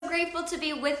grateful to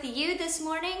be with you this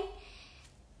morning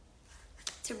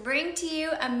to bring to you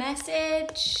a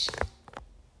message.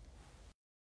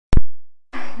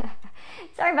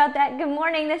 Sorry about that. Good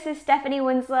morning. This is Stephanie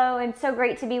Winslow, and so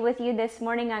great to be with you this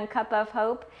morning on Cup of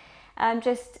Hope.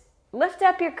 Just lift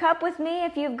up your cup with me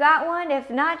if you've got one. If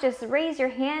not, just raise your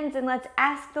hands and let's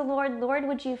ask the Lord, Lord,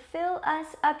 would you fill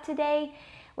us up today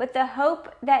with the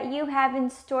hope that you have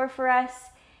in store for us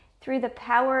through the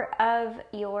power of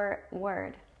your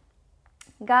word.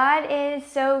 God is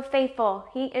so faithful.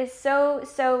 He is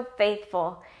so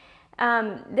faithful.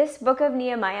 This book of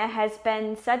Nehemiah has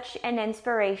been such an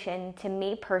inspiration to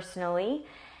me personally,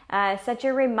 such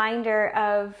a reminder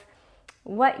of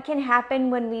what can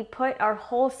happen when we put our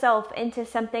whole self into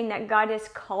something that God is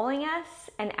calling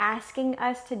us and asking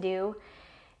us to do,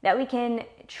 that we can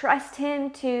trust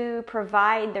Him to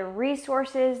provide the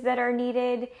resources that are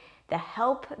needed, the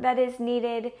help that is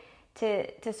needed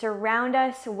to surround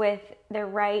us with the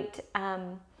right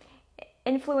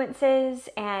influences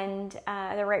and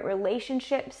the right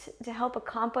relationships to help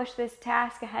accomplish this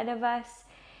task ahead of us.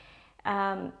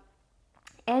 And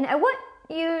I want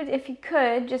you, if you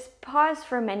could, just pause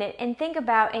for a minute and think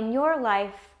about in your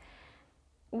life,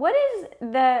 what is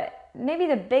maybe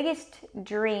the biggest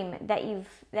dream that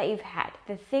you've had?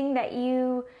 The thing that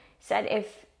you said,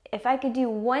 if I could do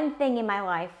one thing in my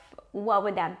life, what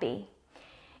would that be?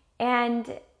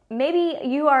 And maybe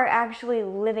you are actually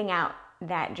living out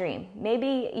that dream.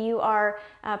 Maybe you are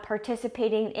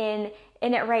participating in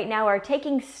it right now, or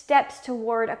taking steps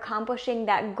toward accomplishing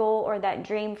that goal or that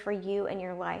dream for you in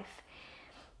your life.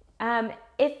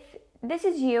 If this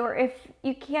is you, or if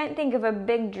you can't think of a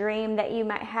big dream that you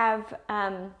might have,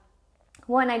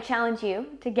 one, I challenge you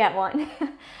to get one.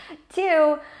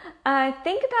 Two,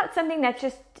 think about something that's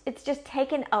just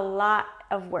taken a lot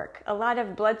of work, a lot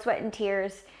of blood, sweat, and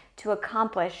tears to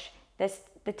accomplish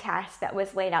the task that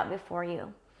was laid out before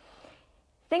you.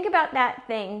 Think about that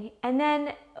thing, and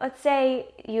then let's say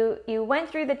you went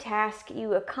through the task,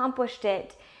 you accomplished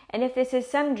it, and if this is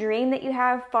some dream that you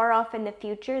have far off in the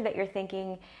future that you're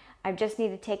thinking, I just need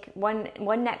to take one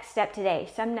next step today,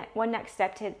 one next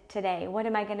step today. What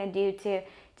am I going to do to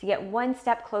get one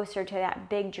step closer to that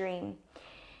big dream?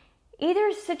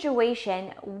 Either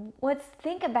situation, let's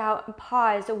think about and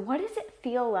pause. What does it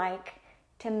feel like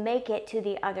to make it to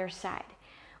the other side?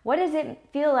 What does it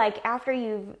feel like after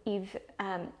you've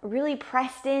really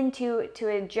pressed into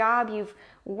a job, you've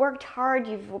worked hard,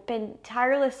 you've been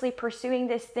tirelessly pursuing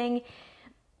this thing,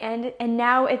 and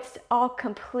now it's all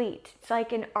complete? It's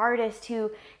like an artist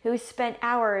who spent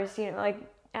hours, like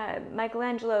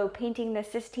Michelangelo painting the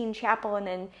Sistine Chapel, and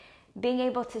then being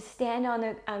able to stand on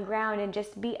the ground and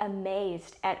just be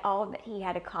amazed at all that he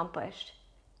had accomplished.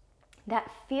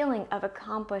 That feeling of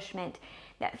accomplishment,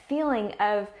 that feeling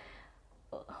of,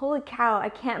 holy cow, I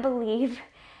can't believe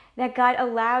that God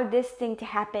allowed this thing to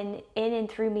happen in and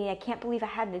through me. I can't believe I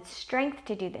had the strength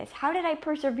to do this. How did I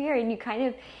persevere? And you kind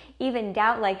of even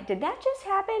doubt, like, did that just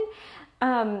happen?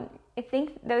 I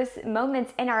think those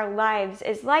moments in our lives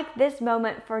is like this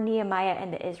moment for Nehemiah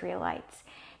and the Israelites,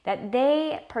 that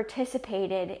they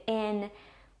participated in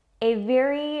a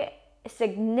very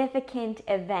significant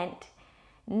event.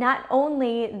 Not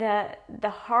only the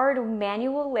hard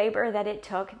manual labor that it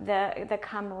took, the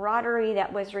camaraderie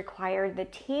that was required, the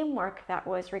teamwork that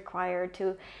was required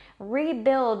to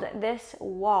rebuild this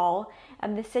wall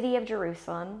of the city of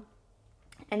Jerusalem,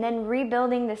 and then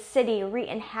rebuilding the city,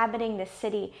 re-inhabiting the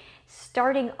city,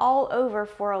 starting all over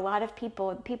for a lot of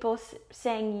people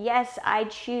saying, yes, I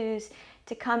choose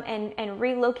to come and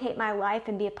relocate my life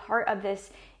and be a part of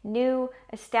this new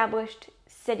established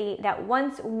city that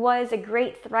once was a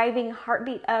great thriving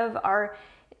heartbeat of our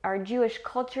Jewish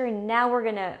culture, and now we're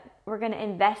gonna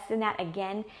invest in that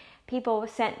again. People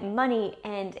sent money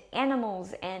and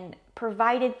animals and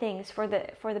provided things for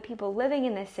the people living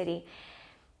in this city.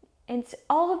 And so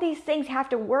all of these things have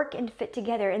to work and fit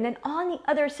together. And then on the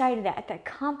other side of that, the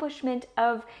accomplishment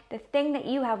of the thing that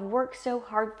you have worked so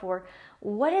hard for,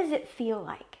 what does it feel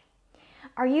like?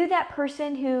 Are you that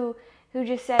person who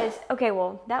just says, okay,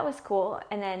 well, that was cool,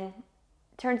 and then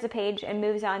turns the page and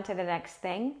moves on to the next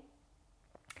thing?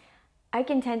 I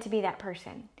can tend to be that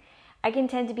person. I can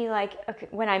tend to be like, okay,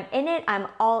 when I'm in it, I'm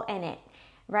all in it,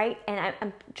 right? And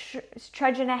I'm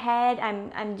trudging ahead.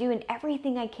 I'm doing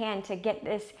everything I can to get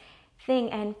this thing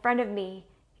in front of me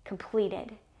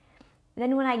completed.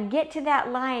 Then when I get to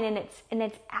that line and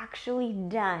it's actually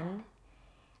done,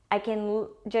 I can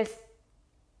just,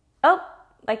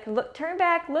 turn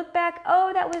back, look back.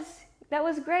 Oh, that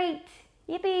was great.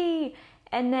 Yippee.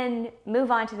 And then move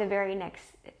on to the very next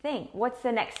thing. What's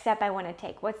the next step I want to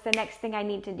take? What's the next thing I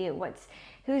need to do? What's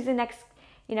Who's the next,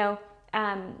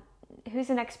 who's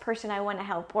the next person I want to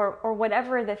help, or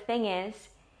whatever the thing is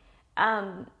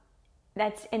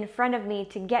that's in front of me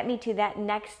to get me to that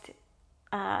next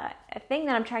thing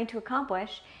that I'm trying to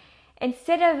accomplish.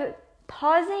 Instead of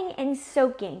pausing and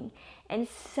soaking and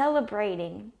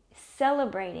celebrating,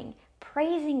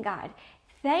 praising God,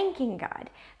 thanking God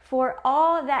for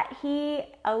all that He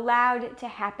allowed to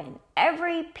happen,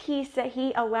 every piece that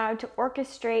He allowed to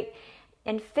orchestrate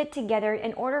and fit together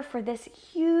in order for this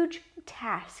huge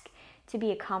task to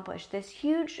be accomplished, this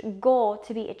huge goal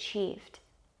to be achieved.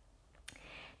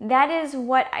 That is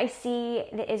what I see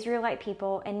the Israelite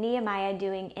people and Nehemiah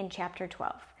doing in chapter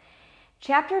 12.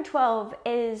 Chapter 12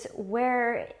 is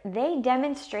where they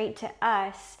demonstrate to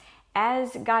us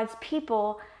as God's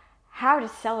people how to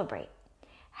celebrate,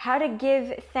 how to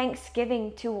give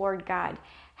thanksgiving toward God,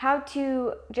 how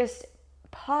to just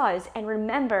pause and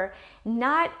remember,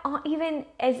 not even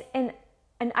as an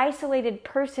isolated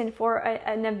person for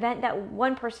an event that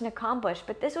one person accomplished,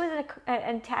 but this was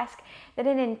a task that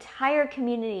an entire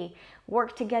community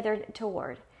worked together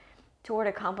toward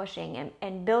accomplishing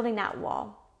and building that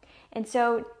wall. And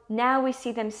so now we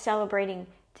see them celebrating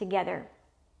together.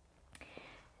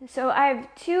 So I have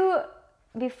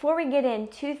before we get in,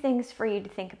 two things for you to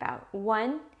think about.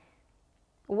 One,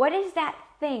 what is that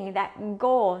thing, that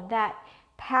goal, that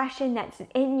passion that's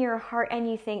in your heart and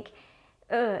you think,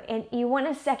 and you want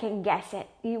to second guess it.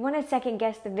 You want to second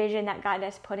guess the vision that God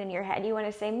has put in your head. You want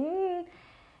to say,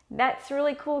 that's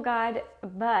really cool, God,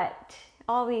 but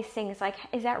all these things, like,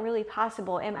 is that really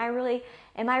possible? Am I really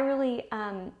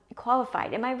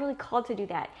qualified? Am I really called to do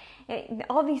that?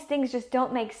 All these things just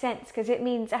don't make sense because it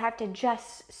means I have to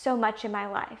adjust so much in my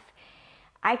life.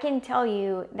 I can tell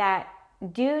you that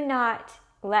do not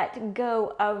let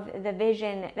go of the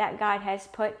vision that God has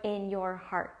put in your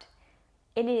heart.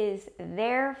 It is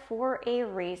there for a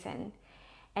reason,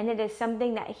 and it is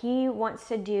something that He wants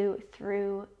to do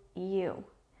through you.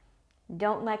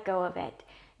 Don't let go of it.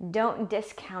 Don't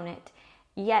discount it.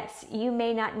 Yes, you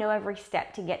may not know every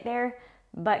step to get there,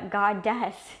 but God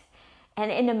does.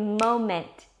 And in a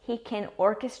moment, He can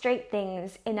orchestrate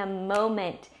things. In a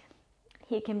moment,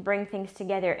 He can bring things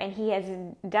together. And He has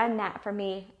done that for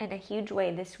me in a huge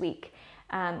way this week.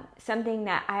 Something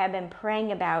that I have been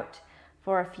praying about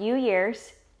for a few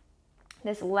years.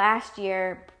 This last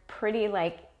year, pretty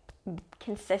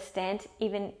consistent.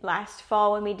 Even last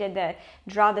fall when we did the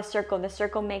Draw the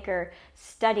Circle Maker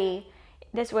study,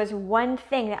 this was one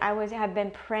thing that I have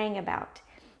been praying about.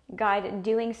 God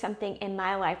doing something in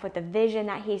my life with the vision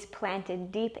that He's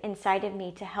planted deep inside of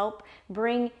me to help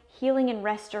bring healing and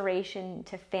restoration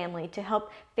to family, to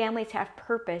help families have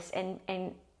purpose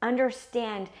and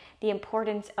understand the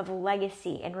importance of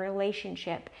legacy and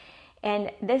relationship.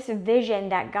 And this vision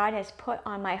that God has put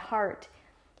on my heart,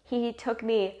 He took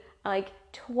me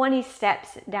 20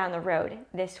 steps down the road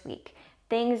this week.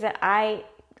 Things that I,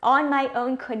 on my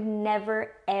own, could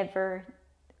never, ever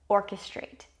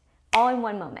orchestrate, all in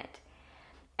one moment.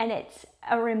 And it's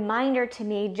a reminder to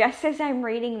me, just as I'm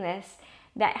reading this,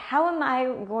 that how am I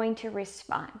going to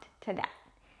respond to that?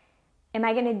 Am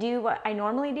I going to do what I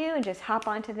normally do and just hop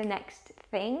on to the next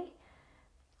thing?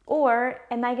 Or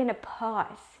am I going to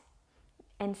pause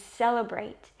and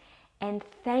celebrate and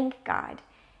thank God,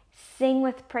 sing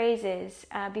with praises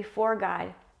before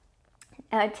God,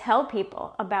 tell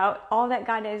people about all that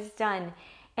God has done,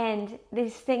 and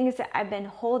these things that I've been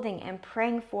holding and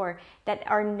praying for that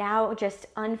are now just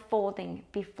unfolding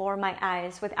before my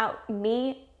eyes without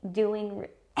me doing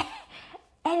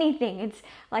anything. It's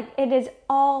like it is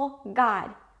all God,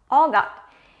 all God.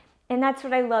 And that's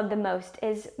what I love the most,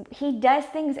 is He does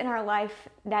things in our life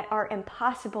that are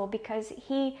impossible because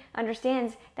He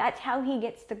understands that's how He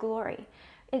gets the glory.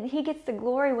 And He gets the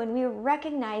glory when we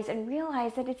recognize and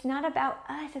realize that it's not about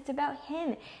us, it's about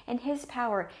Him and His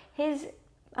power, His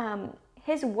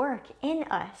work in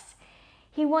us.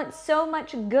 He wants so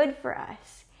much good for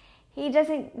us. He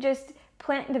doesn't just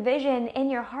plant the vision in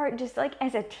your heart just like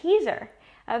as a teaser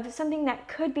of something that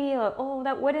could be,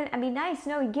 that wouldn't be nice.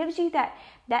 No, He gives you that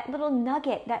little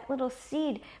nugget, that little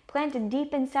seed planted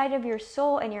deep inside of your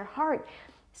soul and your heart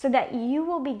so that you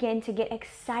will begin to get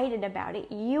excited about it.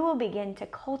 You will begin to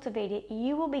cultivate it.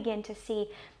 You will begin to see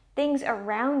things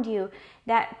around you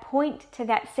that point to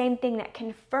that same thing, that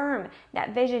confirm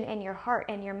that vision in your heart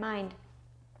and your mind.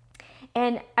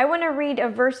 And I want to read a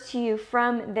verse to you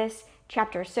from this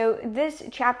chapter. So this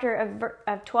chapter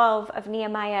of 12 of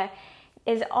Nehemiah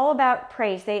is all about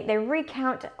praise. They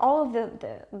recount all of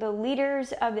the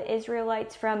leaders of the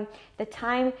Israelites from the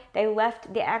time they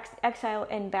left the exile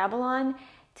in Babylon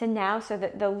to now. So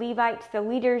that the Levites, the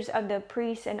leaders of the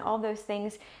priests and all those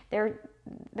things,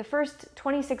 the first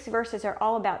 26 verses are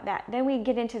all about that. Then we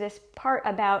get into this part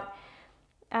about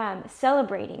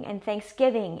celebrating and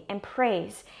thanksgiving and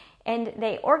praise. And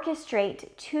they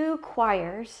orchestrate two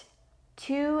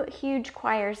huge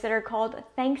choirs that are called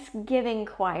Thanksgiving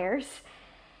choirs.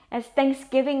 As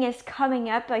Thanksgiving is coming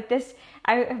up, like this,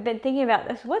 I have been thinking about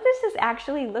this. What does this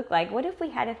actually look like? What if we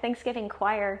had a Thanksgiving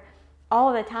choir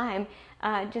all the time,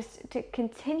 just to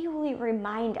continually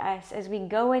remind us as we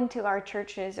go into our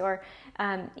churches or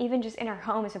even just in our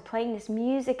homes of playing this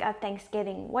music of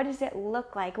Thanksgiving? What does it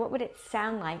look like? What would it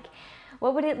sound like?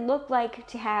 What would it look like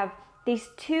to have these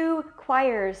two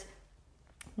choirs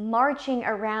marching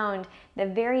around the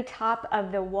very top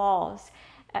of the walls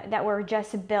that were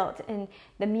just built, and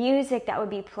the music that would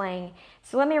be playing?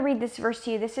 So let me read this verse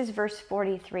to you. This is verse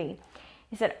 43.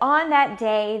 He said, "On that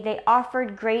day they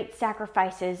offered great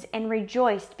sacrifices and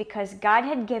rejoiced because God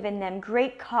had given them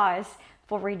great cause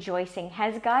for rejoicing."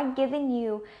 Has God given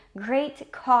you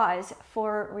great cause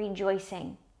for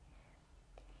rejoicing?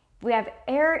 We have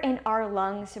air in our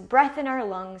lungs, breath in our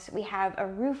lungs. We have a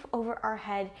roof over our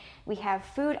head. We have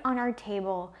food on our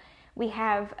table. We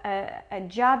have a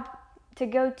job to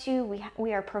go to.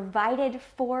 We are provided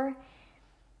for.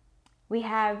 We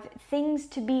have things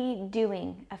to be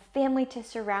doing, a family to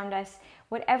surround us.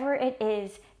 Whatever it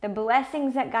is, the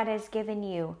blessings that God has given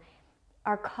you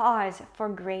are cause for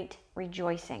great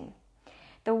rejoicing.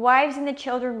 The wives and the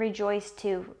children rejoiced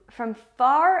too. From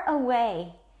far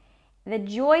away, the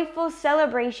joyful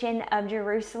celebration of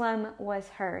Jerusalem was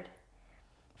heard.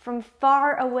 From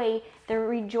far away, the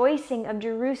rejoicing of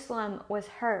Jerusalem was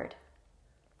heard.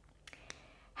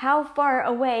 How far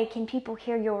away can people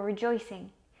hear your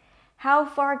rejoicing? How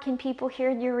far can people hear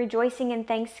your rejoicing and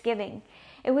thanksgiving?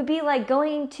 It would be like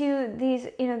going to these,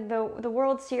 the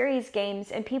World Series games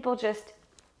and people just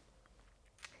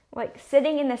like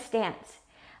sitting in the stands.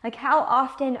 Like, how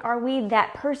often are we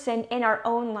that person in our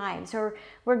own lives, or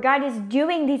where God is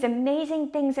doing these amazing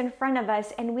things in front of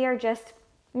us and we are just,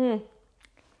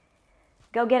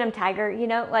 go get him, Tiger,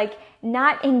 like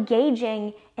not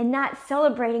engaging and not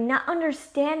celebrating, not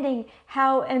understanding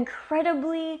how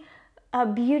incredibly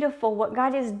beautiful what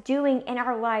God is doing in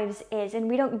our lives is. And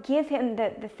we don't give him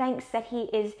the thanks that he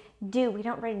is due. We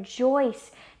don't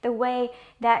rejoice the way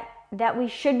that we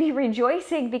should be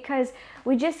rejoicing, because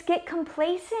we just get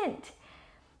complacent.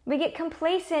 We get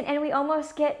complacent and we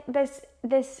almost get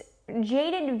this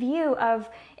jaded view of,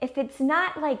 if it's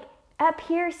not like up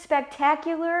here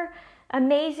spectacular,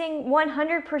 amazing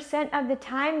 100% of the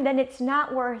time, then it's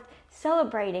not worth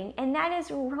celebrating. And that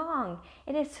is wrong.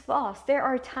 It is false. There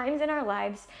are times in our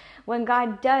lives when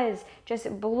God does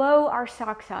just blow our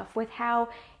socks off with how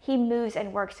he moves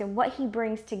and works and what he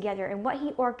brings together and what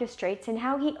he orchestrates and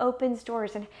how he opens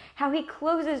doors and how he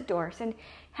closes doors and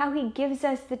how he gives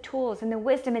us the tools and the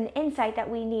wisdom and the insight that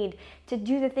we need to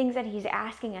do the things that he's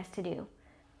asking us to do.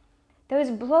 Those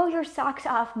blow your socks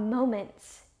off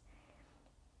moments,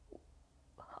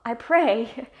 I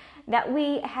pray that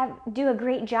we do a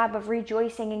great job of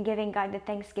rejoicing and giving God the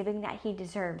thanksgiving that he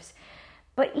deserves.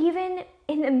 But even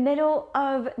in the middle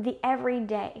of the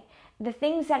everyday, the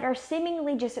things that are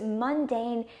seemingly just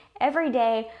mundane every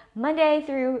day, Monday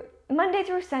through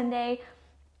Sunday,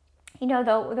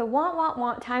 the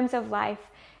want times of life,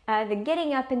 the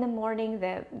getting up in the morning,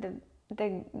 the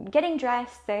getting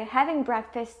dressed, the having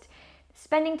breakfast,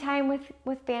 spending time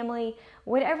with family,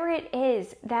 whatever it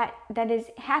is that is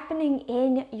happening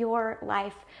in your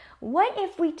life. What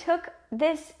if we took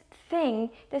this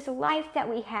thing, this life that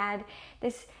we had,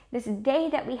 this day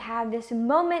that we had, this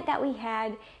moment that we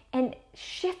had, and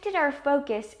shifted our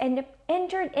focus and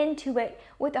entered into it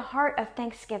with a heart of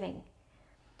thanksgiving,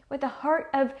 with a heart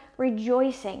of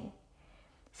rejoicing,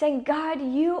 saying, God,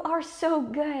 you are so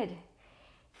good.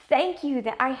 Thank you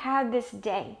that I had this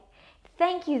day.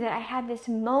 Thank you that I had this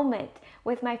moment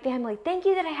with my family. Thank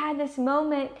you that I had this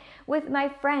moment with my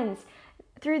friends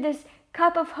through this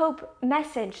Cup of Hope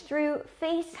message, through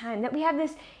FaceTime, that we have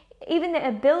this, even the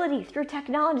ability through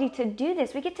technology to do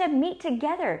this. We get to meet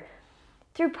together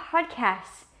through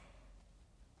podcasts.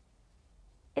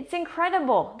 It's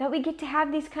incredible that we get to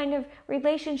have these kind of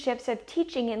relationships of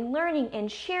teaching and learning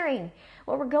and sharing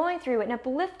what we're going through and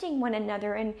uplifting one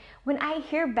another. And when I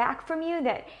hear back from you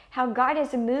that how God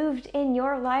has moved in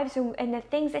your lives and the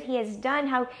things that he has done,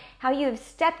 how you have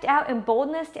stepped out in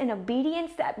boldness and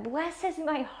obedience, that blesses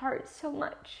my heart so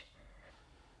much.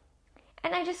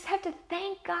 And I just have to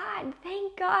thank God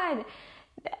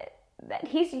that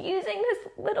he's using this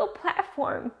little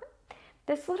platform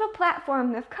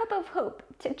of Cup of Hope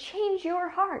to change your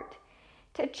heart,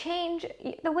 to change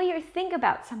the way you think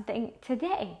about something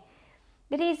today.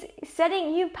 That he's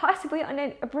setting you possibly on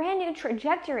a brand new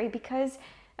trajectory because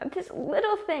of this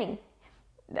little thing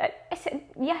that I said,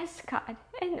 yes, God.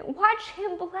 And watch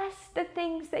him bless the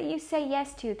things that you say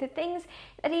yes to, the things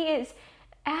that he is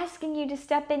asking you to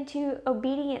step into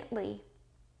obediently.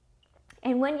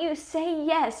 And when you say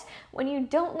yes, when you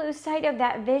don't lose sight of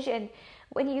that vision,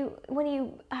 when you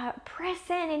press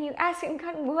in and you ask him,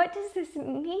 God, what does this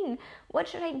mean? What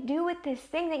should I do with this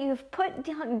thing that you've put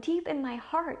down deep in my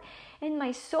heart, in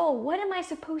my soul? What am I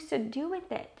supposed to do with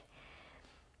it?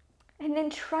 And then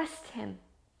trust him.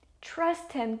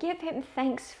 Trust him. Give him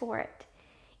thanks for it.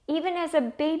 Even as a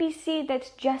baby seed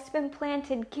that's just been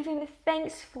planted, give him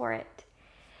thanks for it.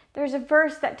 There's a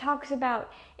verse that talks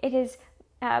about it is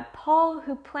Paul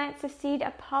who plants the seed,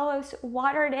 Apollos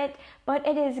watered it, but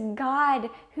it is God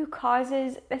who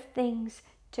causes the things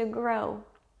to grow.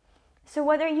 So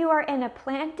whether you are in a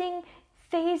planting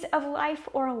phase of life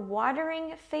or a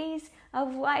watering phase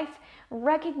of life,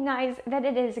 recognize that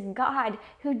it is God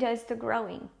who does the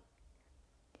growing.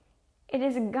 It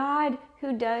is God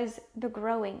who does the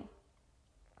growing.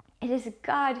 It is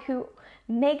God who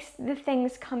makes the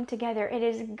things come together. It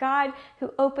is God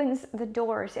who opens the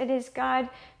doors. It is God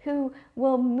who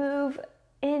will move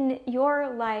in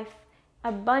your life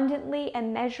abundantly,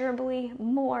 immeasurably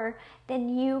more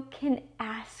than you can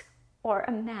ask or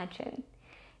imagine.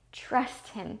 Trust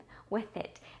him with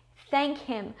it. Thank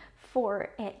him for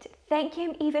it. Thank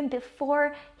him even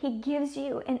before he gives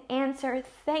you an answer.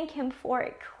 Thank him for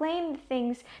it. Claim the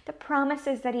things, the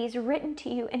promises that he's written to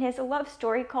you in his love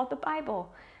story called the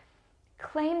Bible.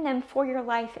 Claim them for your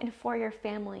life and for your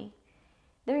family.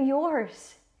 They're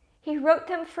yours. He wrote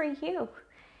them for you.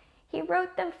 He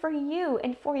wrote them for you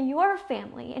and for your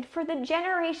family and for the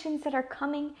generations that are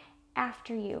coming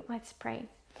after you. Let's pray.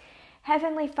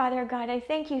 Heavenly Father, God, I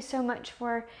thank you so much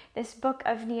for this book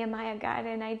of Nehemiah, God,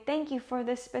 and I thank you for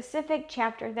this specific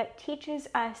chapter that teaches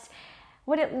us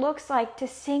what it looks like to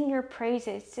sing your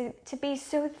praises, to be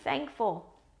so thankful.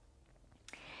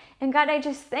 And God, I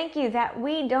just thank you that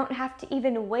we don't have to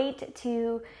even wait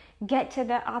to get to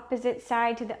the opposite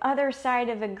side, to the other side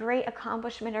of a great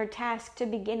accomplishment or task to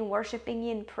begin worshiping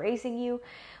you and praising you.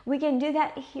 We can do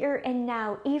that here and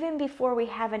now, even before we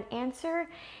have an answer,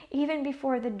 even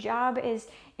before the job is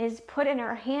put in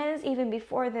our hands, even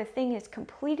before the thing is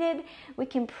completed. We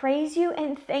can praise you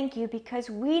and thank you because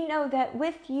we know that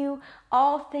with you,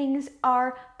 all things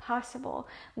are possible.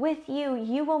 With you,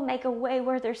 you will make a way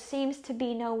where there seems to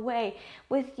be no way.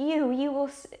 With you, you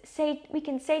will say, we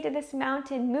can say to this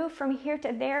mountain, move from here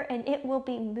to there, and it will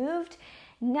be moved.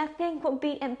 Nothing will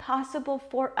be impossible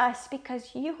for us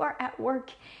because you are at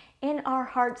work in our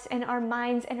hearts and our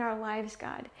minds and our lives,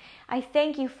 God. I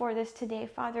thank you for this today,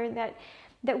 Father,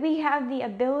 that we have the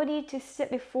ability to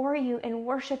sit before you and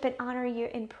worship and honor you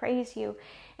and praise you.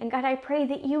 And God, I pray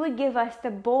that you would give us the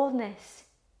boldness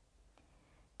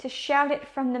to shout it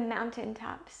from the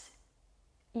mountaintops,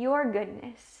 your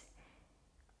goodness,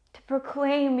 to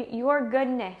proclaim your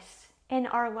goodness in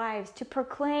our lives, to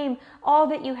proclaim all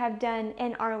that you have done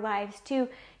in our lives, to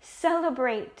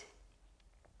celebrate,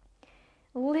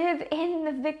 live in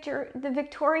the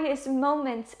victorious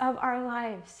moments of our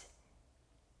lives.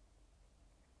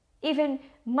 Even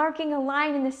marking a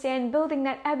line in the sand, building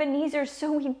that Ebenezer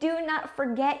so we do not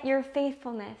forget your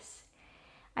faithfulness.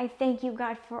 I thank you,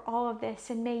 God, for all of this,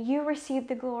 and may you receive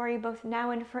the glory both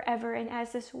now and forever. And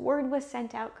as this word was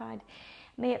sent out, God,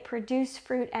 may it produce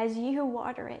fruit as you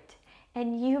water it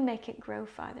and you make it grow,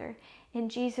 Father. In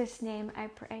Jesus' name I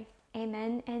pray.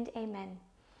 Amen and amen.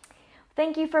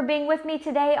 Thank you for being with me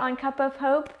today on Cup of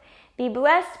Hope. Be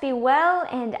blessed, be well,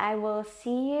 and I will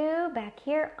see you back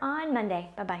here on Monday.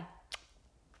 Bye-bye.